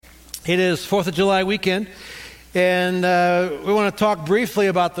It is 4th of July weekend, and we want to talk briefly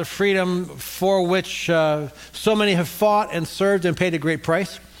about the freedom for which so many have fought and served and paid a great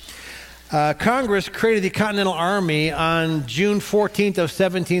price. Congress created the Continental Army on June 14th of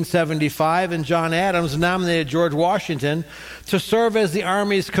 1775, and John Adams nominated George Washington to serve as the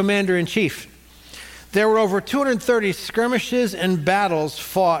Army's commander-in-chief. There were over 230 skirmishes and battles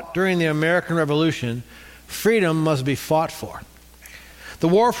fought during the American Revolution. Freedom must be fought for. The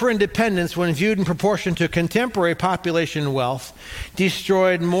war for independence, when viewed in proportion to contemporary population and wealth,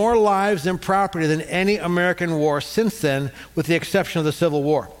 destroyed more lives and property than any American war since then, with the exception of the Civil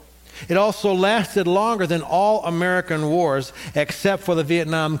War. It also lasted longer than all American wars, except for the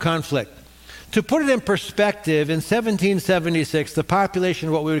Vietnam conflict. To put it in perspective, in 1776, the population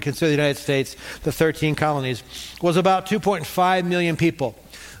of what we would consider the United States, the 13 colonies, was about 2.5 million people.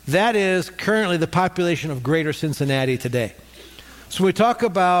 That is currently the population of Greater Cincinnati today. So we talk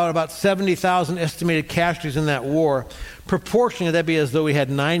about 70,000 estimated casualties in that war. Proportionally, that'd be as though we had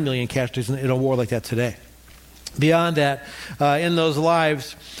 9 million casualties in a war like that today. Beyond that, in those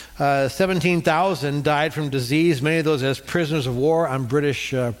lives, 17,000 died from disease, many of those as prisoners of war on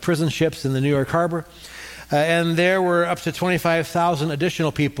British prison ships in the New York Harbor. And there were up to 25,000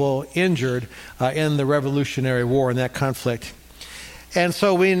 additional people injured in the Revolutionary War, in that conflict. And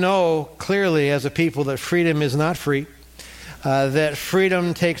so we know clearly as a people that freedom is not free. That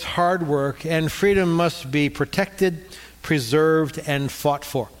freedom takes hard work, and freedom must be protected, preserved, and fought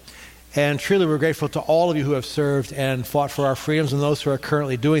for. And truly we're grateful to all of you who have served and fought for our freedoms and those who are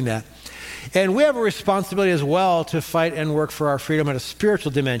currently doing that. And we have a responsibility as well to fight and work for our freedom at a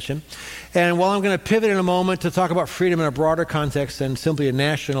spiritual dimension. And while I'm going to pivot in a moment to talk about freedom in a broader context than simply a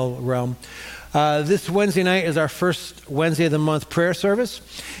national realm, this Wednesday night is our first Wednesday of the month prayer service,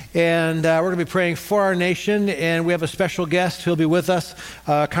 and we're going to be praying for our nation, and we have a special guest who'll be with us.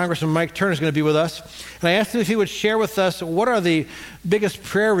 Congressman Mike Turner is going to be with us, and I asked him if he would share with us what are the biggest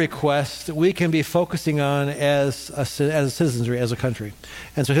prayer requests that we can be focusing on as a citizenry, as a country.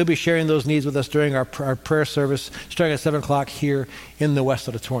 And so he'll be sharing those needs with us during our prayer service, starting at 7 o'clock here in the West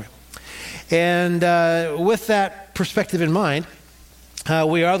Auditorium. And with that perspective in mind,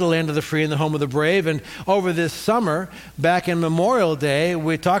 we are the land of the free and the home of the brave. And over this summer, back in Memorial Day,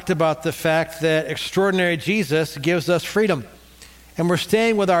 we talked about the fact that extraordinary Jesus gives us freedom. And we're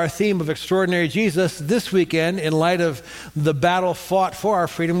staying with our theme of extraordinary Jesus this weekend in light of the battle fought for our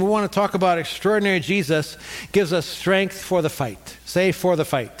freedom. We want to talk about extraordinary Jesus gives us strength for the fight. Say, for the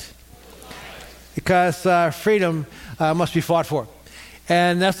fight. Because freedom must be fought for.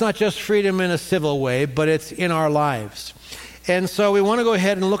 And that's not just freedom in a civil way, but it's in our lives. And so we want to go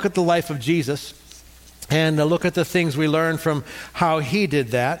ahead and look at the life of Jesus and look at the things we learned from how he did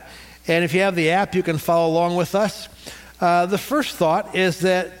that. And if you have the app, you can follow along with us. The first thought is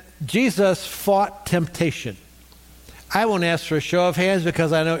that Jesus fought temptation. I won't ask for a show of hands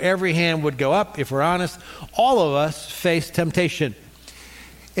because I know every hand would go up. If we're honest, all of us face temptation.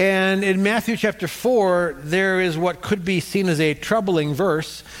 And in Matthew chapter 4, there is what could be seen as a troubling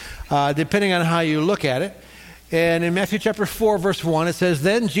verse, depending on how you look at it. And in Matthew chapter 4, verse 1, it says,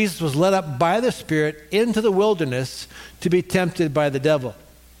 "Then Jesus was led up by the Spirit into the wilderness to be tempted by the devil."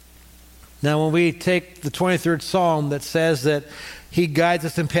 Now, when we take the 23rd Psalm that says that he guides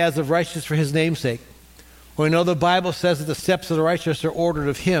us in paths of righteousness for his name's sake, when we know the Bible says that the steps of the righteous are ordered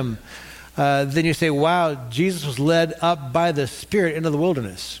of him, then you say, wow, Jesus was led up by the Spirit into the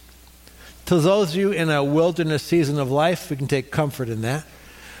wilderness. To those of you in a wilderness season of life, we can take comfort in that.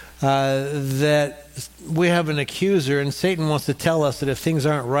 That we have an accuser, and Satan wants to tell us that if things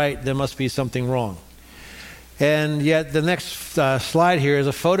aren't right, there must be something wrong. And yet the next slide here is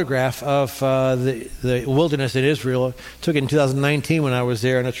a photograph of the wilderness in Israel. I took it in 2019 when I was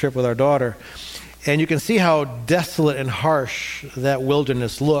there on a trip with our daughter. And you can see how desolate and harsh that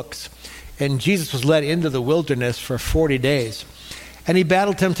wilderness looks. And Jesus was led into the wilderness for 40 days. And he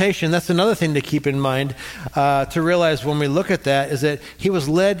battled temptation. That's another thing to keep in mind, to realize when we look at that, is that he was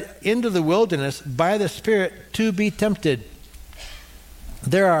led into the wilderness by the Spirit to be tempted.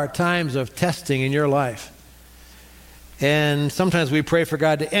 There are times of testing in your life. And sometimes we pray for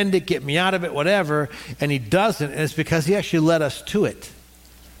God to end it, get me out of it, whatever, and he doesn't. And it's because he actually led us to it.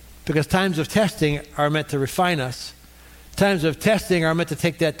 Because times of testing are meant to refine us. Times of testing are meant to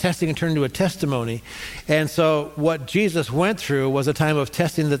take that testing and turn it into a testimony. And so what Jesus went through was a time of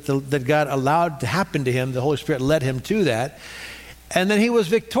testing that God allowed to happen to him. The Holy Spirit led him to that. And then he was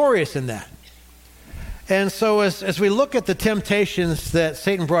victorious in that. And so as we look at the temptations that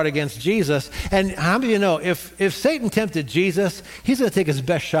Satan brought against Jesus, and how many of you know, if Satan tempted Jesus, he's going to take his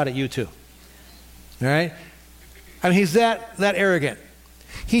best shot at you too. All right? I mean, he's that arrogant.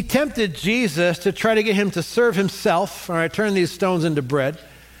 He tempted Jesus to try to get him to serve himself, all right, turn these stones into bread.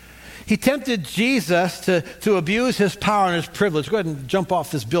 He tempted Jesus to abuse his power and his privilege. Go ahead and jump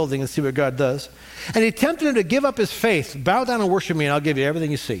off this building and see what God does. And he tempted him to give up his faith. Bow down and worship me and I'll give you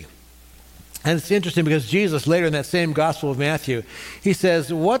everything you see. And it's interesting because Jesus, later in that same Gospel of Matthew, he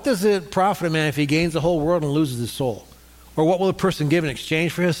says, what does it profit a man if he gains the whole world and loses his soul? Or what will a person give in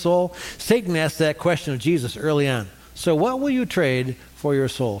exchange for his soul? Satan asked that question of Jesus early on. So what will you trade for your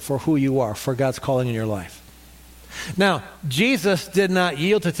soul, for who you are, for God's calling in your life? Now, Jesus did not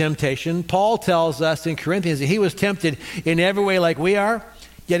yield to temptation. Paul tells us in Corinthians that he was tempted in every way like we are,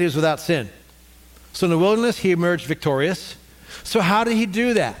 yet he was without sin. So in the wilderness, he emerged victorious. So how did he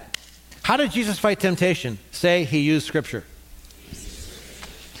do that? How did Jesus fight temptation? Say he used Scripture.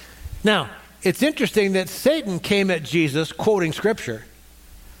 Now, it's interesting that Satan came at Jesus quoting Scripture.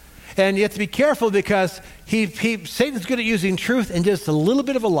 And you have to be careful because Satan's good at using truth and just a little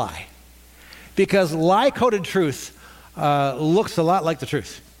bit of a lie. Because lie-coded truth looks a lot like the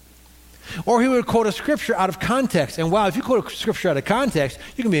truth. Or he would quote a scripture out of context. And wow, if you quote a scripture out of context,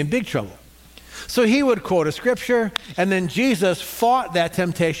 you can be in big trouble. So he would quote a scripture, and then Jesus fought that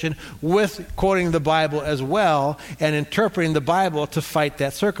temptation with quoting the Bible as well and interpreting the Bible to fight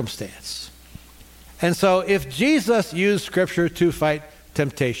that circumstance. And so if Jesus used Scripture to fight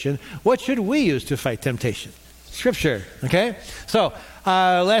temptation, what should we use to fight temptation? Scripture, okay? So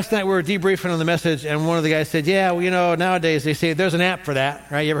last night we were debriefing on the message, and one of the guys said, yeah, well, you know, nowadays they say there's an app for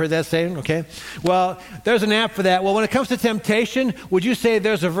that, right? You ever heard that saying? Okay. Well, there's an app for that. Well, when it comes to temptation, would you say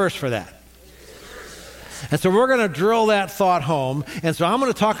there's a verse for that? And so we're going to drill that thought home. And so I'm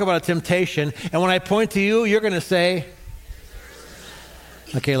going to talk about a temptation, and when I point to you, you're going to say,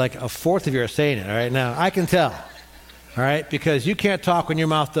 okay, like a fourth of you are saying it, all right? Now, I can tell, all right, because you can't talk when your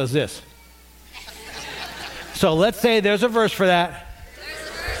mouth does this. So let's say there's a verse for that.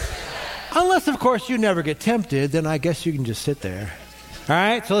 Unless, of course, you never get tempted, then I guess you can just sit there. All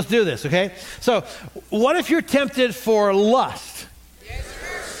right, so let's do this, okay? So what if you're tempted for lust?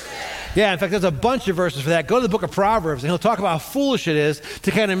 Yeah, in fact, there's a bunch of verses for that. Go to the book of Proverbs, and he'll talk about how foolish it is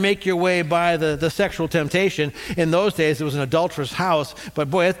to kind of make your way by the sexual temptation. In those days, it was an adulterous house,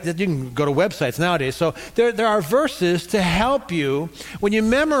 but boy, you can go to websites nowadays. So there are verses to help you when you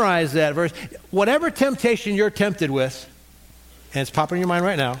memorize that verse. Whatever temptation you're tempted with, and it's popping in your mind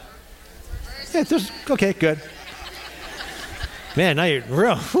right now. Yeah, okay, good. Man, now you're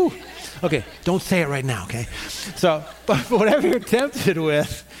real. Whew. Okay, don't say it right now, okay? So, but whatever you're tempted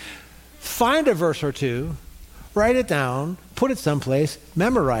with, find a verse or two, write it down, put it someplace,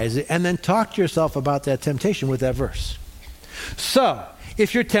 memorize it, and then talk to yourself about that temptation with that verse. So,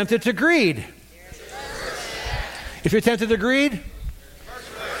 if you're tempted to greed. If you're tempted to greed?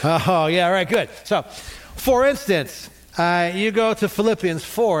 Oh, yeah, all right, good. So, for instance, you go to Philippians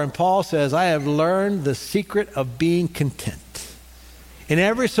 4, and Paul says, I have learned the secret of being content. In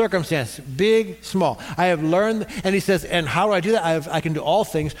every circumstance, big, small. I have learned, and he says, and how do I do that? I can do all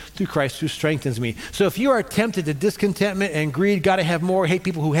things through Christ who strengthens me. So if you are tempted to discontentment and greed, got to have more, hate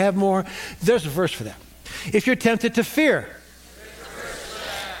people who have more, there's a verse for that. If you're tempted to fear.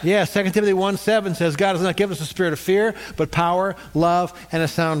 Yeah, 2 Timothy 1:7 says, God has not given us a spirit of fear, but power, love, and a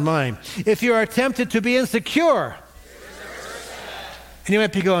sound mind. If you are tempted to be insecure. And you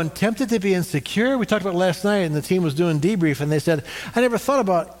might be going, tempted to be insecure? We talked about it last night, and the team was doing debrief, and they said, I never thought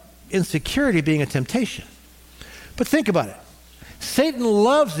about insecurity being a temptation. But think about it. Satan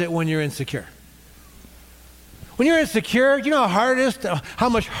loves it when you're insecure. When you're insecure, you know how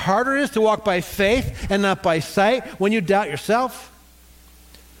much harder it is to walk by faith and not by sight when you doubt yourself?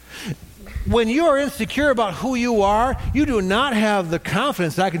 When you are insecure about who you are, you do not have the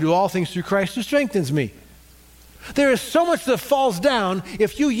confidence that I can do all things through Christ who strengthens me. There is so much that falls down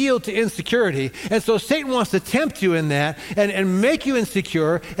if you yield to insecurity. And so Satan wants to tempt you in that and make you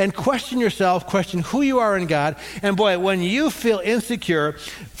insecure and question yourself, question who you are in God. And boy, when you feel insecure,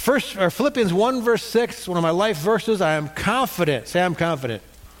 Philippians 1 verse 6, one of my life verses, I am confident. Say, I'm confident.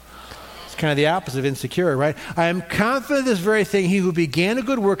 It's kind of the opposite of insecure, right? I am confident of this very thing. He who began a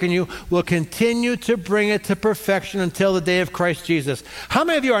good work in you will continue to bring it to perfection until the day of Christ Jesus. How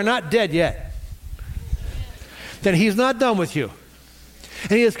many of you are not dead yet? Then he's not done with you.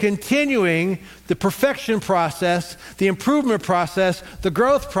 And he is continuing the perfection process, the improvement process, the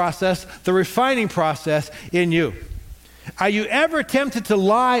growth process, the refining process in you. Are you ever tempted to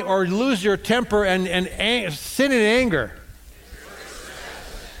lie or lose your temper and sin in anger?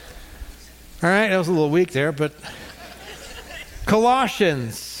 All right, that was a little weak there, but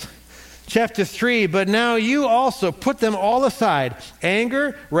Colossians Chapter 3, but now you also put them all aside,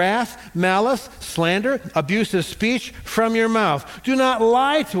 anger, wrath, malice, slander, abusive speech from your mouth. Do not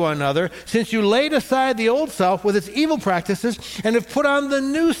lie to one another, since you laid aside the old self with its evil practices and have put on the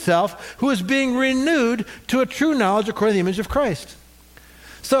new self, who is being renewed to a true knowledge according to the image of Christ.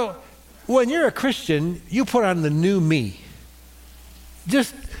 So, when you're a Christian, you put on the new me.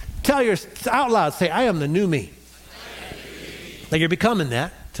 Just tell out loud, say, I am the new me. Like you're becoming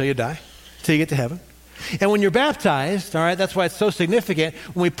that till you die, till you get to heaven. And when you're baptized, all right, that's why it's so significant.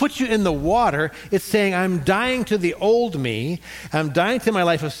 When we put you in the water, it's saying, I'm dying to the old me. I'm dying to my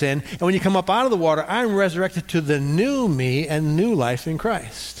life of sin. And when you come up out of the water, I'm resurrected to the new me and new life in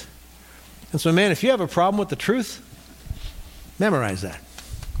Christ. And so, man, if you have a problem with the truth, memorize that.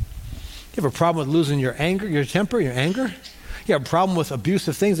 You have a problem with losing your anger, your temper, your anger? You have a problem with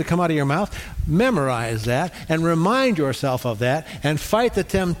abusive things that come out of your mouth? Memorize that and remind yourself of that and fight the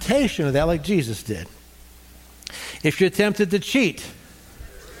temptation of that like Jesus did. If you're tempted to cheat,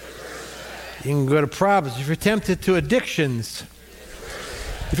 you can go to Proverbs. If you're tempted to addictions,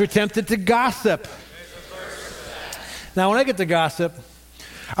 if you're tempted to gossip. Now, when I get to gossip,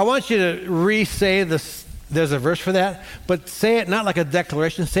 I want you to re-say this. There's a verse for that, but say it not like a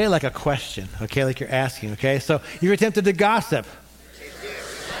declaration, say it like a question, okay, like you're asking, okay? So if you're tempted to gossip.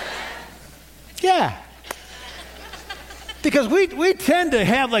 Yeah. Because we tend to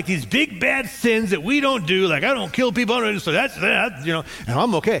have like these big bad sins that we don't do, like I don't kill people, so that's that, you know, and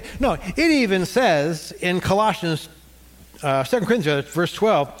I'm okay. No, it even says in Colossians 2 Corinthians, verse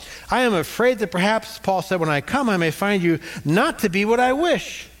 12, I am afraid that perhaps, Paul said, when I come, I may find you not to be what I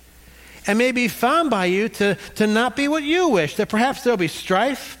wish, and may be found by you to not be what you wish, that perhaps there'll be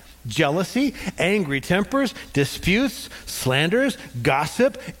strife, jealousy, angry tempers, disputes, slanders,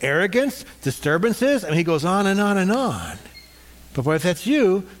 gossip, arrogance, disturbances, and he goes on and on and on. But boy, if that's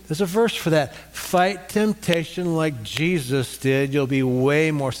you, there's a verse for that. Fight temptation like Jesus did. You'll be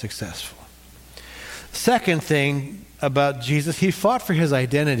way more successful. Second thing about Jesus, he fought for his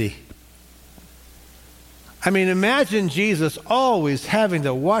identity. I mean, imagine Jesus always having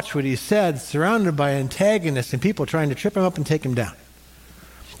to watch what he said, surrounded by antagonists and people trying to trip him up and take him down.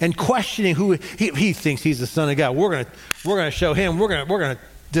 And questioning who he thinks he's the Son of God. We're going to show him. We're going to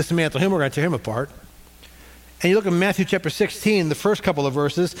dismantle him. We're going to tear him apart. And you look at Matthew chapter 16, the first couple of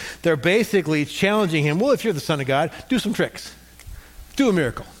verses, they're basically challenging him. Well, if you're the Son of God, do some tricks. Do a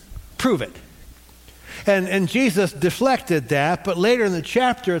miracle. Prove it. And Jesus deflected that, but later in the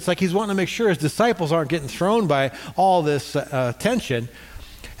chapter, it's like he's wanting to make sure his disciples aren't getting thrown by all this tension.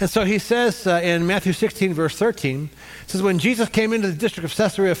 And so he says in Matthew 16, verse 13, it says, when Jesus came into the district of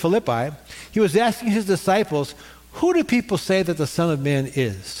Caesarea Philippi, he was asking his disciples, who do people say that the Son of Man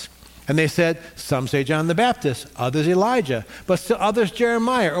is? And they said, some say John the Baptist, others Elijah, but still others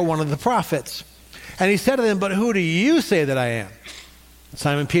Jeremiah or one of the prophets. And he said to them, but who do you say that I am?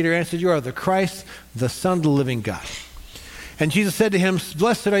 Simon Peter answered, you are the Christ, the Son of the living God. And Jesus said to him,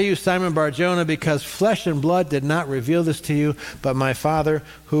 blessed are you, Simon Bar-Jonah, because flesh and blood did not reveal this to you, but my Father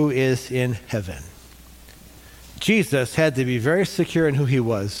who is in heaven. Jesus had to be very secure in who he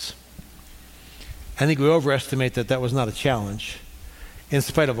was. I think we overestimate that was not a challenge, in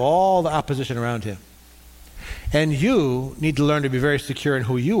spite of all the opposition around him. And you need to learn to be very secure in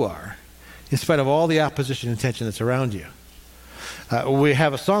who you are, in spite of all the opposition and tension that's around you. We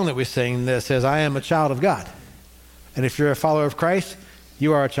have a song that we sing that says, I am a child of God. And if you're a follower of Christ,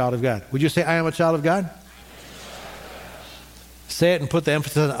 you are a child of God. Would you say, I am a child of God? Say it and put the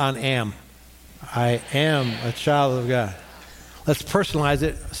emphasis on am. I am a child of God. Let's personalize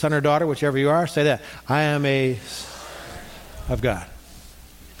it, son or daughter, whichever you are. Say that. I am a son of God.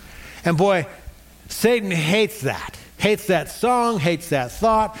 And boy, Satan hates that. Hates that song, hates that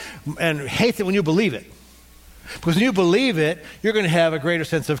thought, and hates it when you believe it. Because when you believe it, you're going to have a greater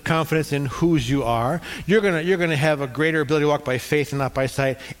sense of confidence in whose you are. You're going to have a greater ability to walk by faith and not by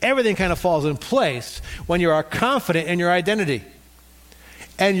sight. Everything kind of falls in place when you are confident in your identity.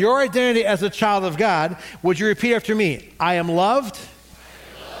 And your identity as a child of God, would you repeat after me? I am loved.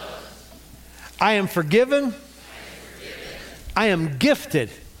 I am forgiven. I am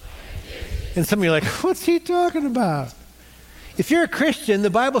gifted. And some of you are like, what's he talking about? If you're a Christian, the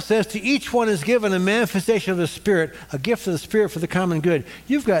Bible says to each one is given a manifestation of the Spirit, a gift of the Spirit for the common good.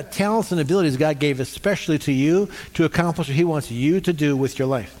 You've got talents and abilities God gave especially to you to accomplish what he wants you to do with your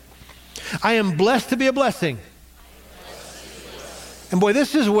life. I am blessed to be a blessing. And boy,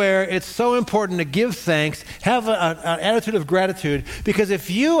 this is where it's so important to give thanks, have an attitude of gratitude, because if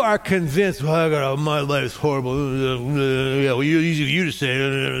you are convinced, well, my life's horrible, easy for you to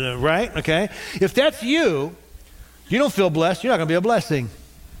say, right? Okay? If that's you, you don't feel blessed, you're not going to be a blessing.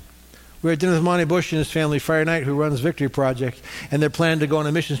 We were at dinner with Monty Bush and his family Friday night, who runs Victory Project, and they're planning to go on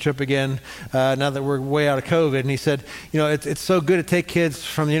a missions trip again now that we're way out of COVID. And he said, it's so good to take kids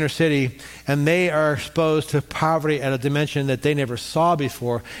from the inner city, and they are exposed to poverty at a dimension that they never saw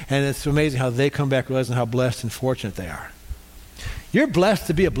before, and it's amazing how they come back realizing how blessed and fortunate they are. You're blessed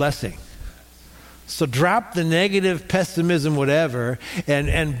to be a blessing. So drop the negative, pessimism, whatever,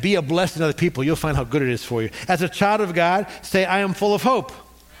 and be a blessing to other people. You'll find how good it is for you. As a child of God, say, I am full of hope.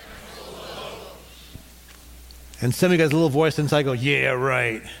 And some of you guys' little voice inside go, yeah,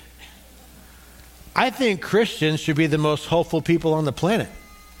 right. I think Christians should be the most hopeful people on the planet.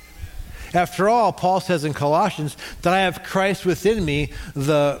 After all, Paul says in Colossians that I have Christ within me,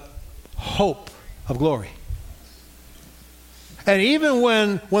 the hope of glory. And even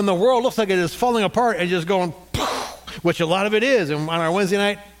when the world looks like it is falling apart and just going, which a lot of it is, and on our Wednesday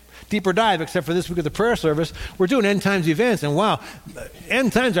night deeper dive, except for this week of the prayer service, we're doing end times events, and wow,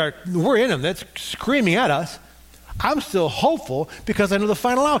 end times we're in them. That's screaming at us. I'm still hopeful because I know the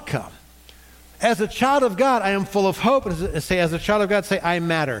final outcome. As a child of God, I am full of hope. And say, as a child of God, say, I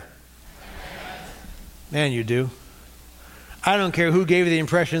matter. Man, you do. I don't care who gave you the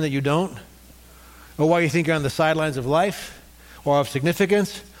impression that you don't, or why you think you're on the sidelines of life or of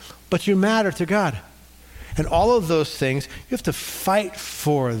significance, but you matter to God. And all of those things, you have to fight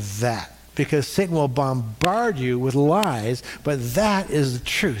for that, because Satan will bombard you with lies, but that is the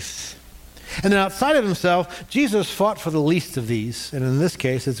truth. And then outside of himself, Jesus fought for the least of these, and in this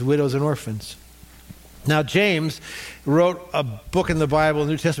case, it's widows and orphans. Now, James wrote a book in the Bible,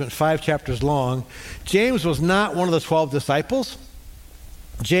 New Testament, 5 chapters long. James was not one of the 12 disciples.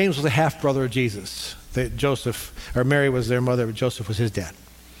 James was a half-brother of Jesus. Mary was their mother, but Joseph was his dad.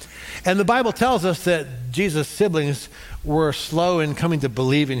 And the Bible tells us that Jesus' siblings were slow in coming to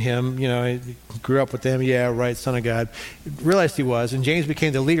believe in him. He grew up with them, yeah, right, Son of God. Realized he was, and James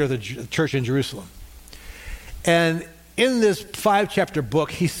became the leader of the church in Jerusalem. And in this 5-chapter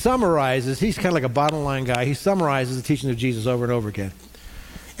book, he summarizes, he's kind of like a bottom line guy, he summarizes the teachings of Jesus over and over again.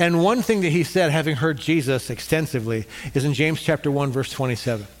 And one thing that he said, having heard Jesus extensively, is in James chapter 1, verse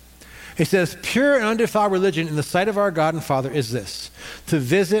 27. He says, pure and undefiled religion in the sight of our God and Father is this, to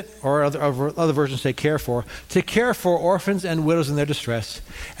visit, or other versions say care for, to care for orphans and widows in their distress,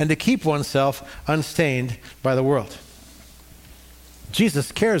 and to keep oneself unstained by the world.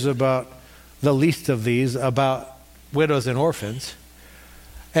 Jesus cares about the least of these, about widows and orphans.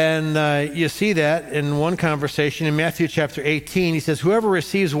 And you see that in one conversation in Matthew chapter 18. He says, whoever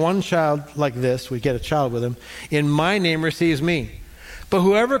receives one child like this, we get a child with him, in my name receives me. But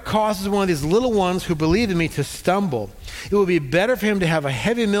whoever causes one of these little ones who believe in me to stumble, it will be better for him to have a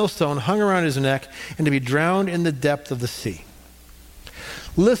heavy millstone hung around his neck and to be drowned in the depth of the sea.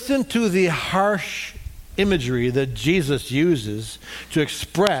 Listen to the harsh imagery that Jesus uses to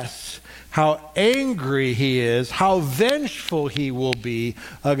express how angry he is, how vengeful he will be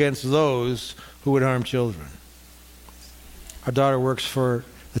against those who would harm children. Our daughter works for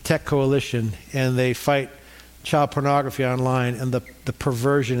the Tech Coalition, and they fight child pornography online, and the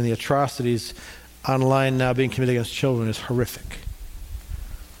perversion and the atrocities online now being committed against children is horrific.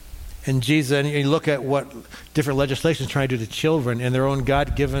 And Jesus, and you look at what different legislation is trying to do to children and their own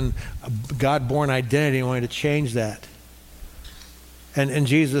God-given, God-born identity and wanting to change that. And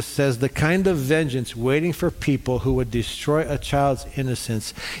Jesus says the kind of vengeance waiting for people who would destroy a child's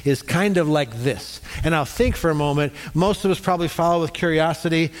innocence is kind of like this. And I'll think for a moment, most of us probably follow with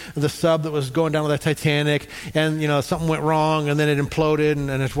curiosity the sub that was going down with the Titanic, and something went wrong and then it imploded,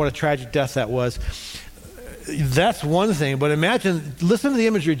 and what a tragic death that was. That's one thing, but listen to the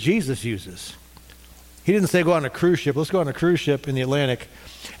imagery Jesus uses. He didn't say go on a cruise ship. Let's go on a cruise ship in the Atlantic,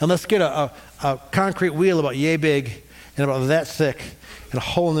 and let's get a concrete wheel about yay big and about that thick, and a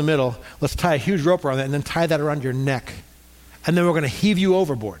hole in the middle. Let's tie a huge rope around that and then tie that around your neck. And then we're going to heave you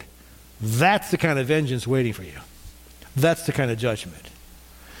overboard. That's the kind of vengeance waiting for you. That's the kind of judgment.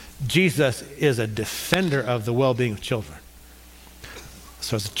 Jesus is a defender of the well-being of children.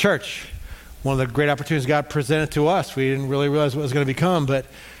 So as a church, one of the great opportunities God presented to us, we didn't really realize what it was going to become, but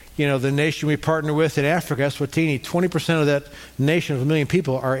the nation we partner with in Africa, Eswatini, 20% of that nation of 1 million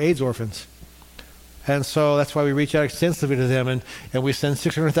people are AIDS orphans. And so that's why we reach out extensively to them, and we send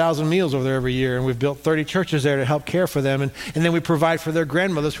 600,000 meals over there every year, and we've built 30 churches there to help care for them, and then we provide for their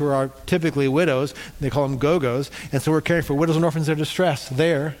grandmothers who are typically widows. They call them go-go's, and so we're caring for widows and orphans in distress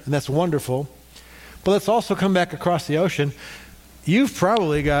there, and that's wonderful. But let's also come back across the ocean. You've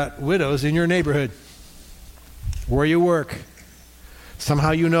probably got widows in your neighborhood, where you work.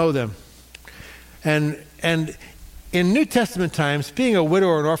 Somehow you know them. And in New Testament times, being a widow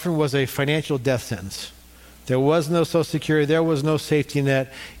or an orphan was a financial death sentence. There was no Social Security. There was no safety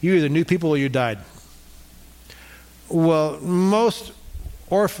net. You either knew people or you died. Well, most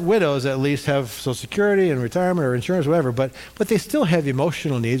widows at least have Social Security and retirement or insurance, whatever, but they still have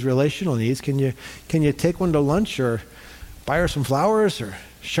emotional needs, relational needs. Can you take one to lunch, or buy her some flowers, or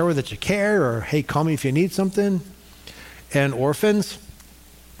show her that you care, or hey, call me if you need something? And orphans,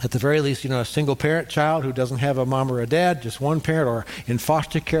 at the very least, a single parent child who doesn't have a mom or a dad, just one parent, or in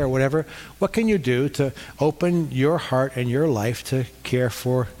foster care or whatever. What can you do to open your heart and your life to care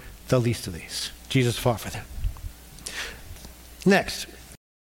for the least of these? Jesus fought for them. Next,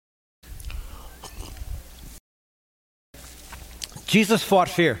 Jesus fought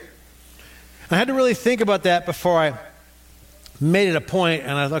fear. I had to really think about that before I made it a point,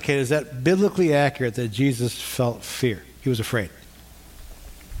 and I thought, okay, is that biblically accurate that Jesus felt fear? He was afraid.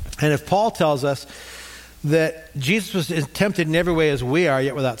 And if Paul tells us that Jesus was tempted in every way as we are,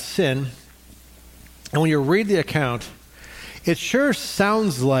 yet without sin, and when you read the account, it sure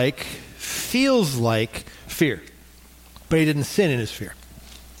sounds like, feels like fear. But he didn't sin in his fear.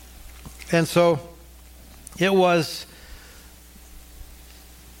 And so it was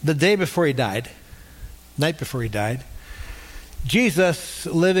the day before he died, night before he died, Jesus,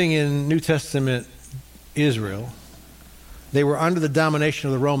 living in New Testament Israel, they were under the domination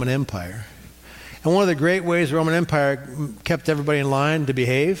of the Roman Empire. And one of the great ways the Roman Empire kept everybody in line to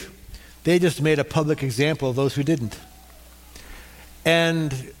behave, they just made a public example of those who didn't.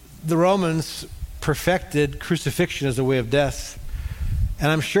 And the Romans perfected crucifixion as a way of death. And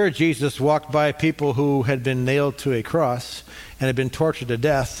I'm sure Jesus walked by people who had been nailed to a cross and had been tortured to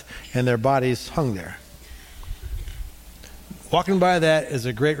death, and their bodies hung there. Walking by that is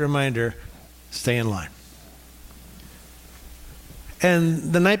a great reminder, stay in line.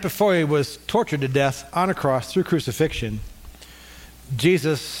 And the night before he was tortured to death on a cross through crucifixion,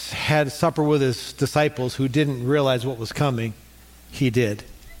 Jesus had supper with his disciples who didn't realize what was coming. He did.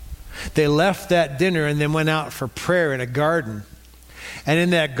 They left that dinner and then went out for prayer in a garden. And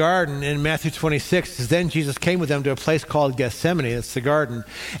in that garden, in Matthew 26, then Jesus came with them to a place called Gethsemane. It's the garden.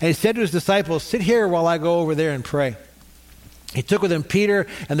 And he said to his disciples, sit here while I go over there and pray. He took with him Peter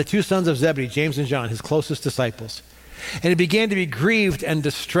and the two sons of Zebedee, James and John, his closest disciples. And he began to be grieved and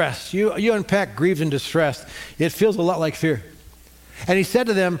distressed. You unpack grieved and distressed. It feels a lot like fear. And he said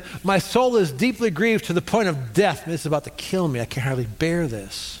to them, my soul is deeply grieved to the point of death. This is about to kill me. I can hardly bear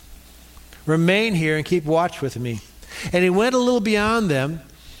this. Remain here and keep watch with me. And he went a little beyond them,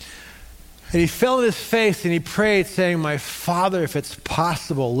 and he fell on his face and he prayed, saying, my Father, if it's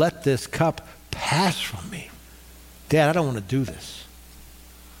possible, let this cup pass from me. Dad, I don't want to do this.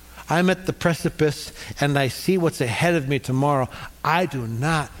 I'm at the precipice and I see what's ahead of me tomorrow. I do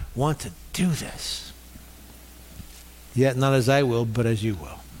not want to do this. Yet not as I will, but as you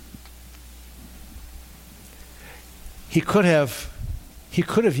will. He could have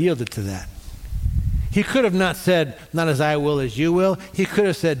yielded to that. He could have not said, not as I will, as you will. He could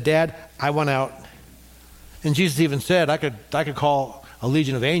have said, Dad, I want out. And Jesus even said, I could call a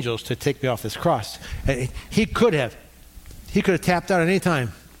legion of angels to take me off this cross. He could have. He could have tapped out at any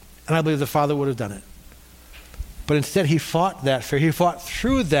time. And I believe the Father would have done it. But instead he fought that fear. He fought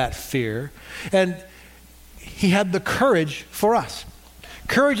through that fear. And he had the courage for us.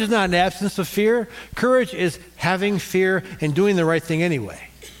 Courage is not an absence of fear. Courage is having fear and doing the right thing anyway.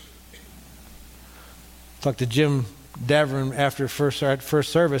 Talked to Jim Davern after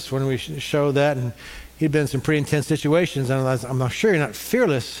first service when we showed that, and he'd been in some pretty intense situations. And I'm not sure you're not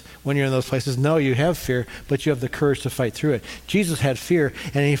fearless when you're in those places. No, you have fear, but you have the courage to fight through it. Jesus had fear,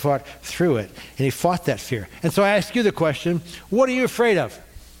 and he fought through it, and he fought that fear. And so I ask you the question, what are you afraid of?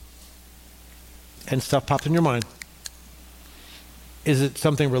 And stuff pops in your mind. Is it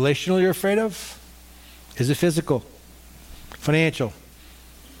something relational you're afraid of? Is it physical? Financial?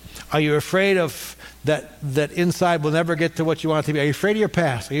 Are you afraid of that inside will never get to what you want it to be? Are you afraid of your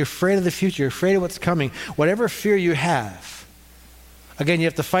past? Are you afraid of the future? Are you afraid of what's coming? Whatever fear you have, again, you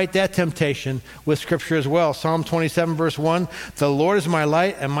have to fight that temptation with Scripture as well. Psalm 27, verse 1, the Lord is my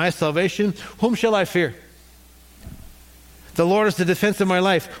light and my salvation. Whom shall I fear? The Lord is the defense of my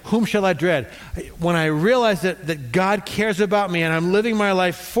life. Whom shall I dread? When I realize that God cares about me and I'm living my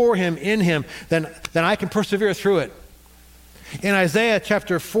life for him, in him, then I can persevere through it. In Isaiah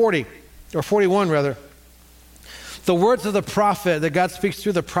chapter 40, or 41 rather, the words of the prophet that God speaks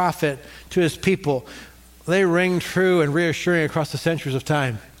through the prophet to his people, they ring true and reassuring across the centuries of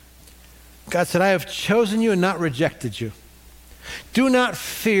time. God said, I have chosen you and not rejected you. Do not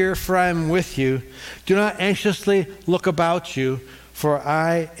fear, for I am with you. Do not anxiously look about you, for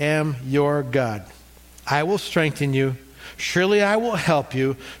I am your God. I will strengthen you. Surely I will help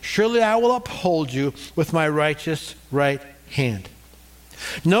you. Surely I will uphold you with my righteous right hand.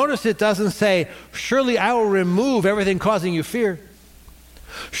 Notice it doesn't say, surely I will remove everything causing you fear.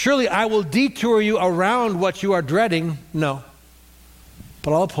 Surely I will detour you around what you are dreading. No.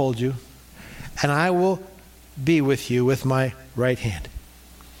 But I'll uphold you, and I will be with you with my right hand.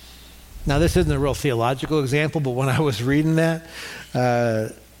 Now, this isn't a real theological example, but when I was reading that,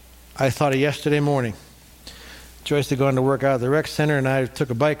 I thought of yesterday morning. Joyce had gone to work out at the rec center, and I took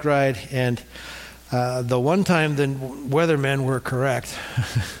a bike ride, and the one time the weathermen were correct,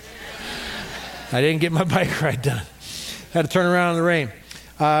 I didn't get my bike ride done. Had to turn around in the rain.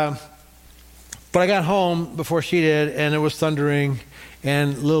 But I got home before she did, and it was thundering,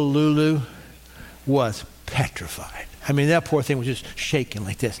 and little Lulu was petrified. I mean, that poor thing was just shaking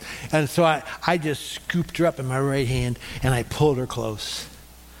like this. And so I just scooped her up in my right hand, and I pulled her close.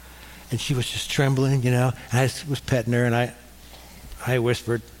 And she was just trembling, and I was petting her, and I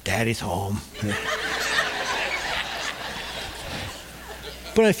whispered, Daddy's home.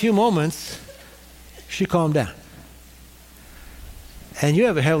 But in a few moments, she calmed down. And you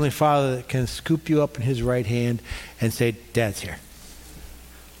have a Heavenly Father that can scoop you up in his right hand and say, Dad's here.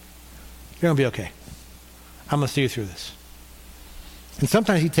 You're going to be okay. I'm going to see you through this. And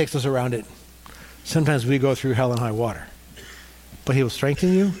sometimes he takes us around it. Sometimes we go through hell and high water. But he will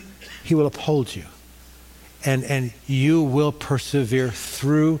strengthen you. He will uphold you. And you will persevere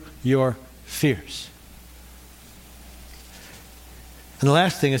through your fears. And the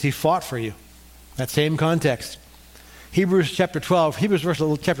last thing is he fought for you. That same context. Hebrews chapter 12,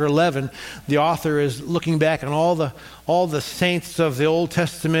 Hebrews chapter 11, the author is looking back on all the saints of the Old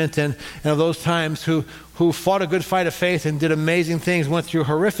Testament and of those times who fought a good fight of faith and did amazing things, went through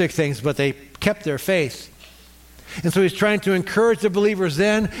horrific things, but they kept their faith. And so he's trying to encourage the believers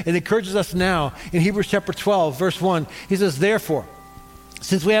then and encourages us now. In Hebrews chapter 12, verse 1, he says, Therefore,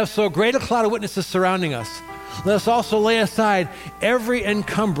 since we have so great a cloud of witnesses surrounding us, let us also lay aside every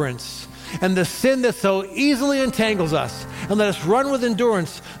encumbrance and the sin that so easily entangles us, and let us run with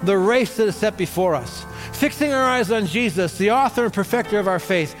endurance the race that is set before us, fixing our eyes on Jesus, the author and perfecter of our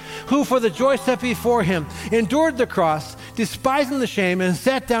faith, who for the joy set before him endured the cross, despising the shame, and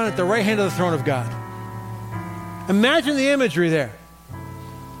sat down at the right hand of the throne of God. Imagine the imagery there.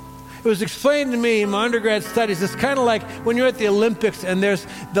 It was explained to me in my undergrad studies. It's kind of like when you're at the Olympics and there's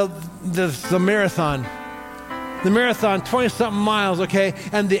the marathon. The marathon, 20-something miles, okay?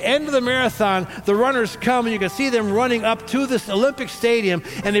 And the end of the marathon, the runners come and you can see them running up to this Olympic stadium,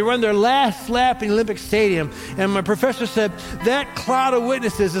 and they run their last lap in the Olympic stadium. And my professor said that cloud of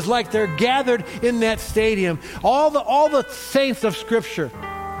witnesses is like they're gathered in that stadium. All the saints of Scripture,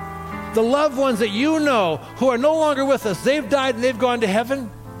 the loved ones that you know who are no longer with us, they've died and they've gone to heaven.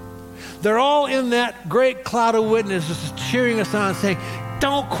 They're all in that great cloud of witnesses cheering us on, saying,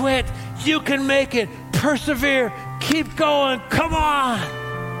 don't quit, you can make it. Persevere, keep going, come on.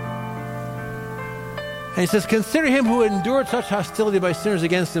 And he says, consider him who endured such hostility by sinners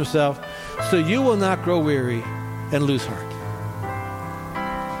against himself, so you will not grow weary and lose heart.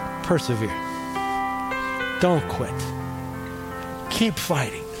 Persevere. Don't quit. Keep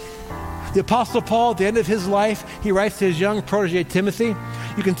fighting. The Apostle Paul, at the end of his life, he writes to his young protege Timothy.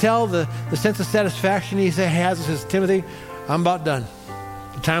 You can tell the sense of satisfaction he has. He says, Timothy, I'm about done.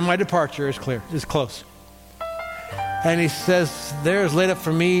 The time of my departure is close. And he says, there is laid up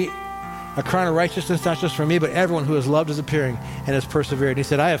for me a crown of righteousness, not just for me, but everyone who has loved is appearing and has persevered. And he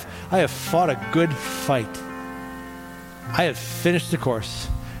said, I have fought a good fight. I have finished the course,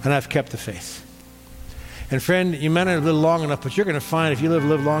 and I've kept the faith. And friend, you might not have lived long enough, but you're going to find, if you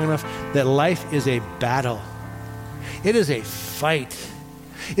live long enough, that life is a battle. It is a fight.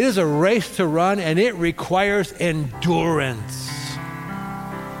 It is a race to run, and it requires endurance.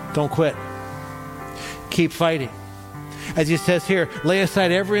 Don't quit. Keep fighting. As he says here, lay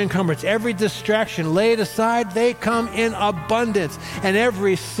aside every encumbrance, every distraction, lay it aside. They come in abundance. And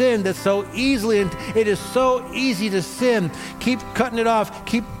every sin that's so easily, it is so easy to sin. Keep cutting it off,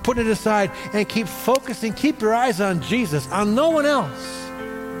 keep putting it aside, and keep focusing. Keep your eyes on Jesus, on no one else.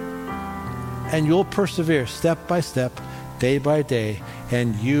 And you'll persevere step by step, day by day,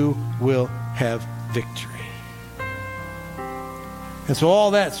 and you will have victory. And so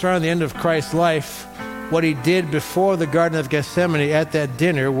all that surrounding the end of Christ's life, what he did before the Garden of Gethsemane at that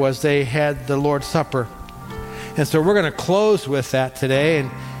dinner was they had the Lord's Supper. And so we're going to close with that today, and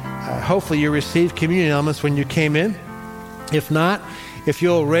hopefully you received communion elements when you came in. If not, if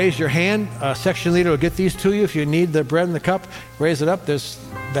you'll raise your hand, a section leader will get these to you. If you need the bread and the cup, raise it up. There's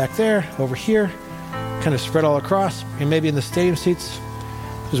back there, over here, kind of spread all across, and maybe in the stadium seats.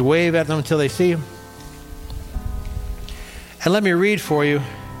 Just wave at them until they see you. And let me read for you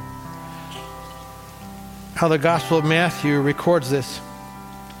how the Gospel of Matthew records this.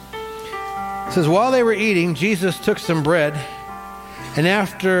 It says, while they were eating, Jesus took some bread, and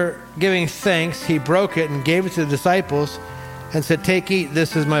after giving thanks, he broke it and gave it to the disciples and said, take, eat,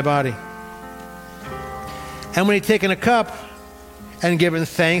 this is my body. And when he'd taken a cup and given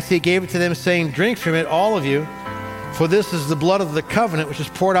thanks, he gave it to them, saying, drink from it, all of you, for this is the blood of the covenant, which is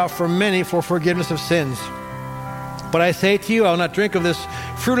poured out for many for forgiveness of sins. But I say to you, I will not drink of this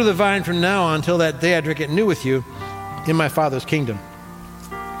fruit of the vine from now on until that day I drink it new with you in my Father's kingdom.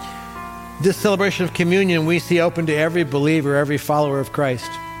 This celebration of communion we see open to every believer, every follower of Christ.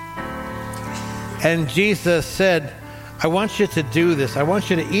 And Jesus said, I want you to do this. I want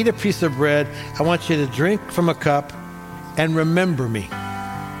you to eat a piece of bread. I want you to drink from a cup and remember me.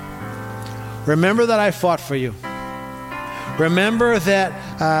 Remember that I fought for you. Remember that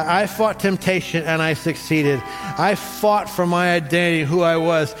I fought temptation and I succeeded. I fought for my identity, who I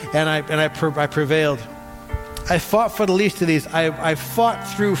was, and I prevailed. I fought for the least of these. I fought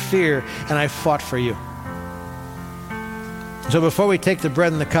through fear, and I fought for you. So before we take the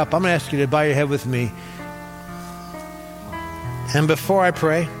bread and the cup, I'm going to ask you to bow your head with me. And before I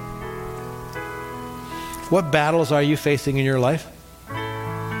pray, what battles are you facing in your life?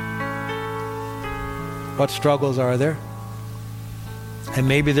 What struggles are there? And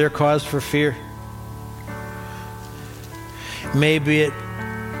maybe they're cause for fear. Maybe it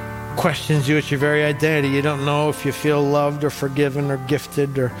questions you at your very identity. You don't know if you feel loved or forgiven or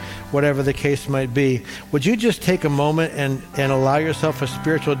gifted or whatever the case might be. Would you just take a moment and allow yourself a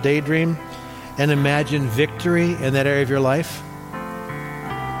spiritual daydream and imagine victory in that area of your life?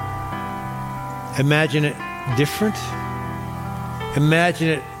 Imagine it different. Imagine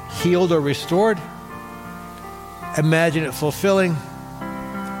it healed or restored. Imagine it fulfilling.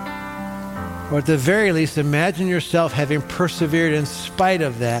 Or at the very least, imagine yourself having persevered in spite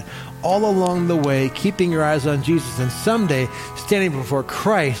of that all along the way, keeping your eyes on Jesus, and someday standing before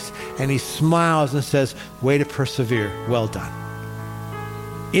Christ, and he smiles and says, way to persevere, well done.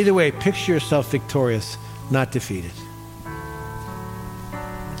 Either way, picture yourself victorious, not defeated.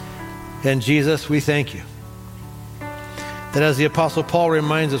 And Jesus, we thank you that as the Apostle Paul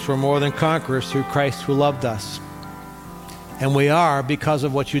reminds us, we're more than conquerors through Christ who loved us. And we are because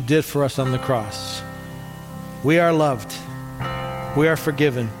of what you did for us on the cross. We are loved. We are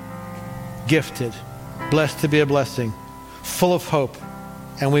forgiven, gifted, blessed to be a blessing, full of hope,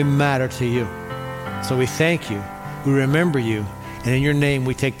 and we matter to you. So we thank you. We remember you. And in your name,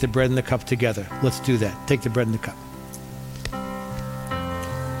 we take the bread and the cup together. Let's do that. Take the bread and the cup.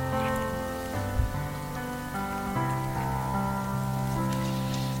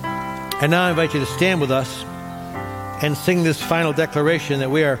 And now I invite you to stand with us and sing this final declaration that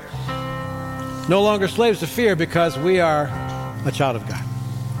we are no longer slaves to fear because we are a child of God.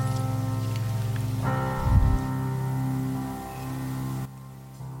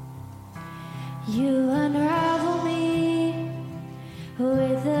 You unravel me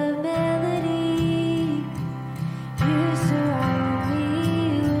with a melody. You surround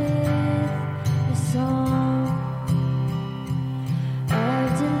me with a song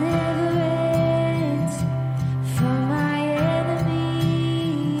of deliverance from my enemies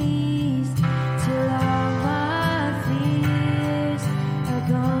till all my fears are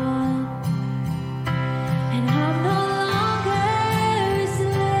gone. And I'm no longer a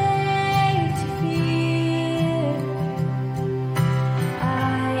slave to fear.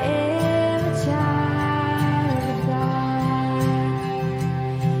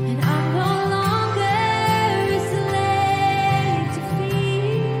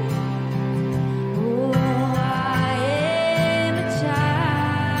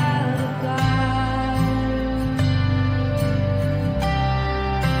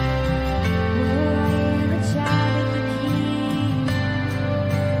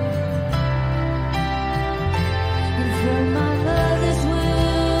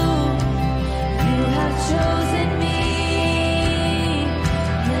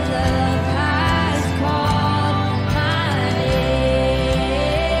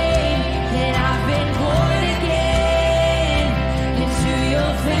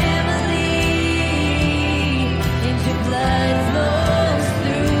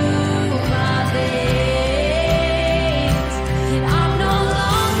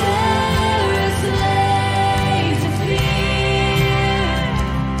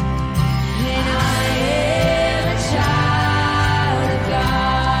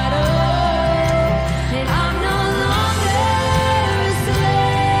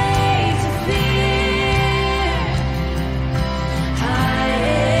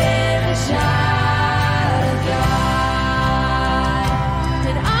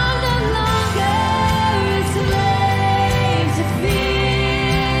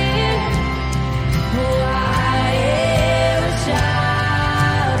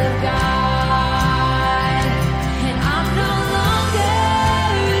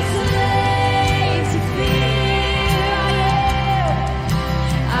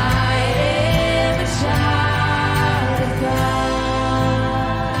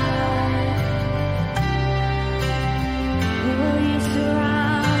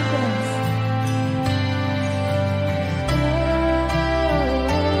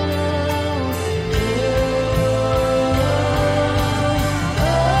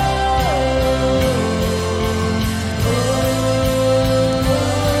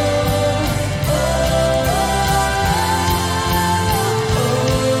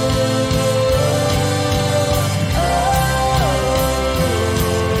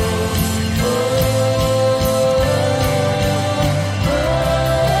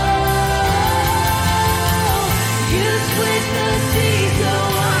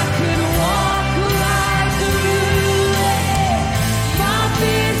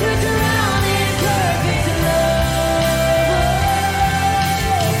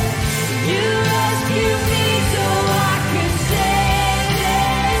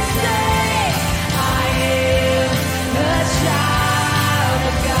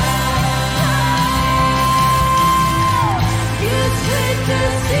 the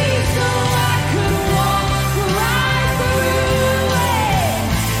sea so I could walk right through it.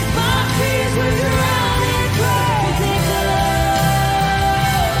 My fears were drowned in perfect love.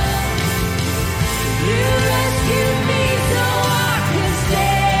 You rescued me so I could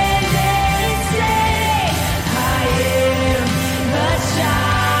stand and say, I am a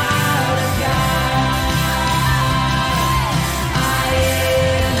child of God. I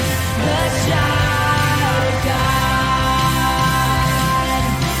am a child of God.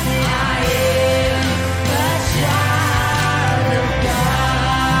 I am a child of God.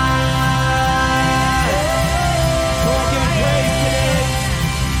 Come on, give him praise today.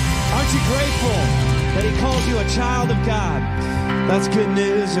 Aren't you grateful that he calls you a child of God? That's good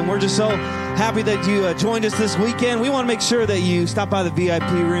news, and we're just so happy that you joined us this weekend. We want to make sure that you stop by the VIP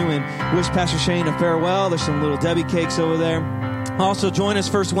room and wish Pastor Shane a farewell. There's some little Debbie cakes over there. Also, join us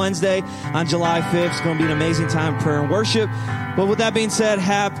first Wednesday on July 5th. It's going to be an amazing time of prayer and worship. But with that being said,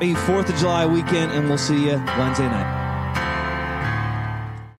 happy 4th of July weekend, and we'll see you Wednesday night.